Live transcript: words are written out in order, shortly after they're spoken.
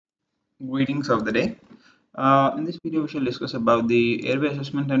Greetings of the day. In this video, we shall discuss about the airway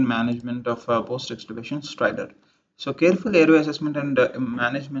assessment and management of post-extubation stridor. So, careful airway assessment and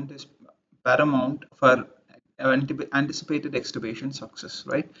management is paramount for anticipated extubation success,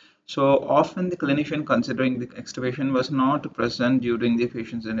 right? So, often the clinician considering the extubation was not present during the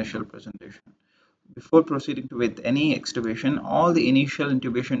patient's initial presentation. Before proceeding to with any extubation, all the initial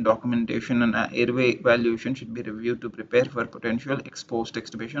intubation documentation and airway evaluation should be reviewed to prepare for potential exposed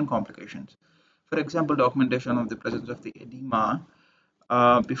extubation complications. For example, documentation of the presence of the edema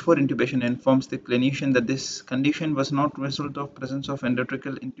before intubation informs the clinician that this condition was not result of presence of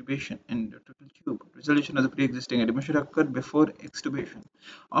endotracheal tube. Resolution of the pre-existing edema should occur before extubation.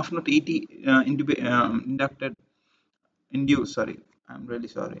 Often not ET inducted induced, sorry, I'm really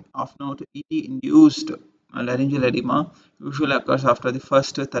sorry. Of note, ET induced laryngeal edema usually occurs after the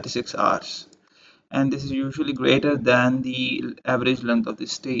first 36 hours, and this is usually greater than the average length of the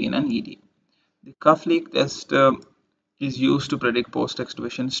stay in an ED. The cuff leak test is used to predict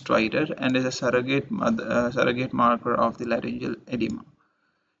post-extubation stridor and is a surrogate marker of the laryngeal edema.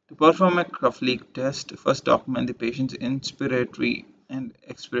 To perform a cuff leak test, first document the patient's inspiratory and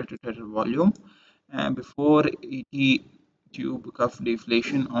expiratory tidal volume and before ET tube cuff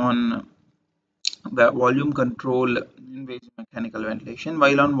deflation on the volume control invasive mechanical ventilation.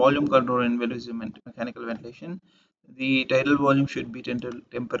 While on volume control invasive mechanical ventilation, the tidal volume should be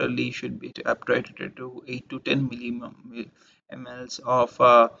temporarily should be uptitrated to 8 to 10 mLs of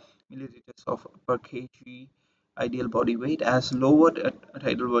milliliters of per kg ideal body weight, as lower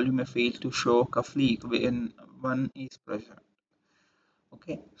tidal volume may fail to show cuff leak when one is present.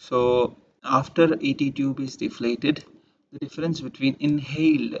 Okay, so after ET tube is deflated, the difference between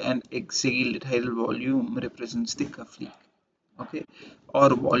inhaled and exhaled tidal volume represents the cuff leak. Okay, or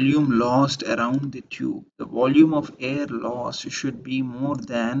volume lost around the tube. The volume of air loss should be more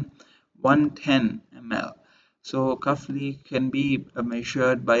than 110 ml. So cuff leak can be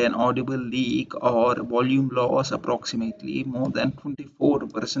measured by an audible leak or volume loss approximately more than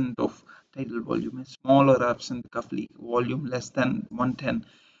 24% of tidal volume. A small or absent cuff leak volume less than 110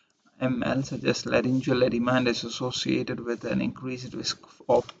 ml suggests laryngeal edema and is associated with an increased risk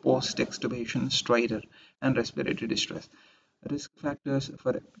of post-extubation stridor and respiratory distress. Risk factors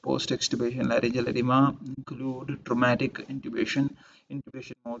for post-extubation laryngeal edema include traumatic intubation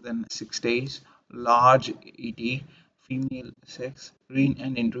more than 6 days, large ET, female sex,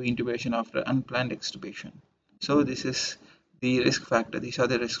 and intubation after unplanned extubation. So this is the risk factor. These are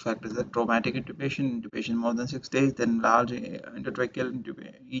the risk factors: the traumatic intubation more than 6 days, then large endotracheal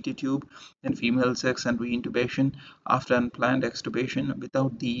ET tube, then female sex and reintubation after unplanned extubation.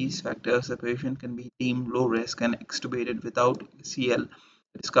 Without these factors, the patient can be deemed low risk and extubated without CL,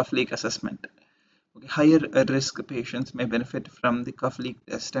 that is cuff leak assessment. Okay. Higher risk patients may benefit from the cuff leak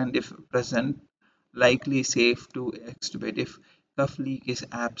test and, if present, likely safe to extubate. If cuff leak is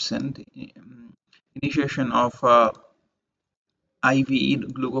absent, initiation of IV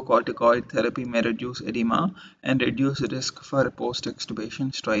glucocorticoid therapy may reduce edema and reduce risk for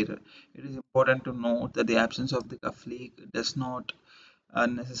post-extubation stridor. It is important to note that the absence of the cuff leak does not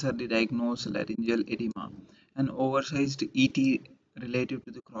necessarily diagnose laryngeal edema. An oversized ET relative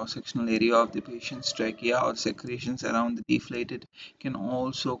to the cross-sectional area of the patient's trachea or secretions around the deflated can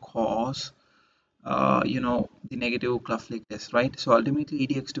also cause the negative cuff leak test, right? So ultimately,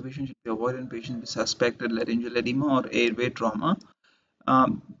 ED extubation should be avoided in patients with suspected laryngeal edema or airway trauma.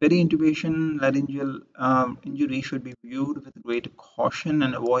 Peri-intubation laryngeal injury should be viewed with great caution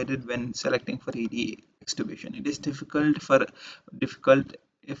and avoided when selecting for ED extubation. It is difficult if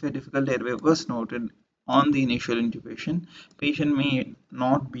a difficult airway was noted on the initial intubation. Patient may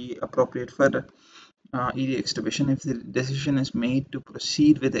not be appropriate for ED extubation. If the decision is made to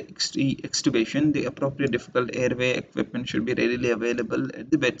proceed with the extubation, the appropriate difficult airway equipment should be readily available at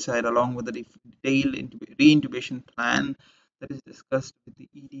the bedside, along with the detailed re-intubation plan that is discussed with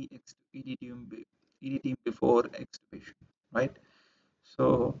the ED team before extubation, right?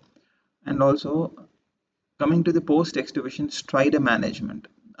 So, and also coming to the post-extubation stridor management.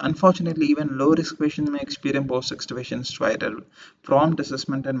 Unfortunately, even low-risk patients may experience post-extubation stridor. Prompt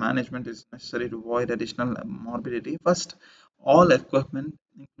assessment and management is necessary to avoid additional morbidity. First, all equipment,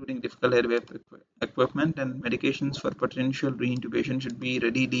 including difficult airway equipment and medications for potential reintubation, should be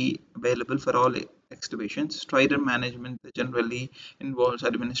readily available for all extubations. Stridor management generally involves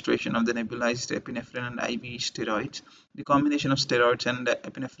administration of the nebulized epinephrine and IV steroids. The combination of steroids and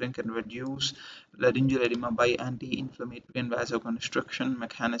epinephrine can reduce laryngeal edema by anti-inflammatory and vasoconstriction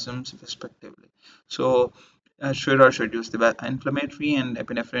mechanisms respectively. So steroids reduce the inflammatory and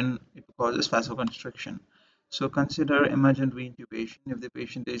epinephrine, it causes vasoconstriction. So consider emergent reintubation if the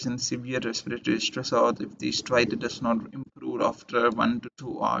patient is in severe respiratory distress or if the stridor does not improve after 1 to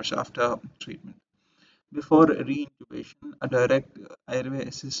 2 hours after treatment. Before reintubation, a direct airway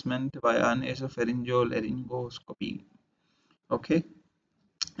assessment via nasopharyngeal laryngoscopy. Okay.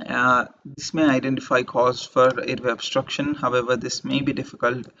 This may identify cause for airway obstruction. However, this may be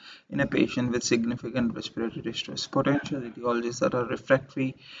difficult in a patient with significant respiratory distress. Potential etiologies that are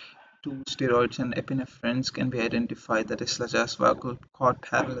refractory to steroids and epinephrines can be identified, that is, such as vocal cord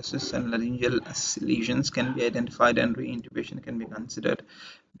paralysis and laryngeal lesions can be identified, and reintubation can be considered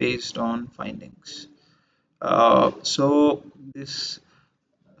based on findings. This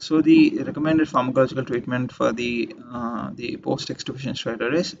so the recommended pharmacological treatment for the post-extubation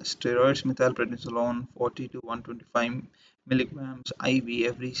stridor is steroids, methylprednisolone 40 to 125 milligrams IV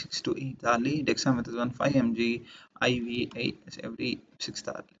every 6 to 8 hourly, dexamethasone 5 mg IV every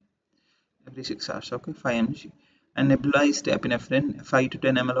 6 hours, okay, 5 mg, and nebulized epinephrine 5 to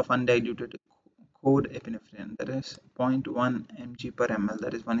 10 ml of undiluted code epinephrine, that is 0.1 mg per ml,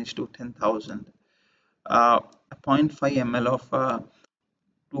 that is 1 is to 10,000. 0.5 ml of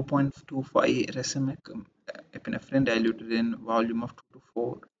 2.25 racemic epinephrine diluted in volume of 2 to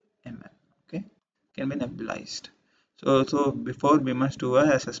 4 ml, okay, can be nebulized. So before we must do a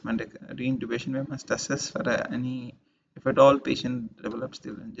assessment, reintubation, we must assess for any, if at all patient develops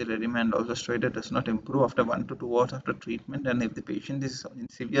the laryngeal edema and also stridor does not improve after 1 to 2 hours after treatment, and if the patient is in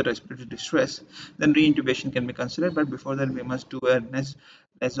severe respiratory distress, then reintubation can be considered. But before that, we must do a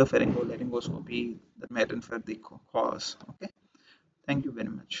nasopharyngeal laryngoscopy that may identify the cause. Okay, thank you very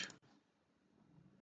much.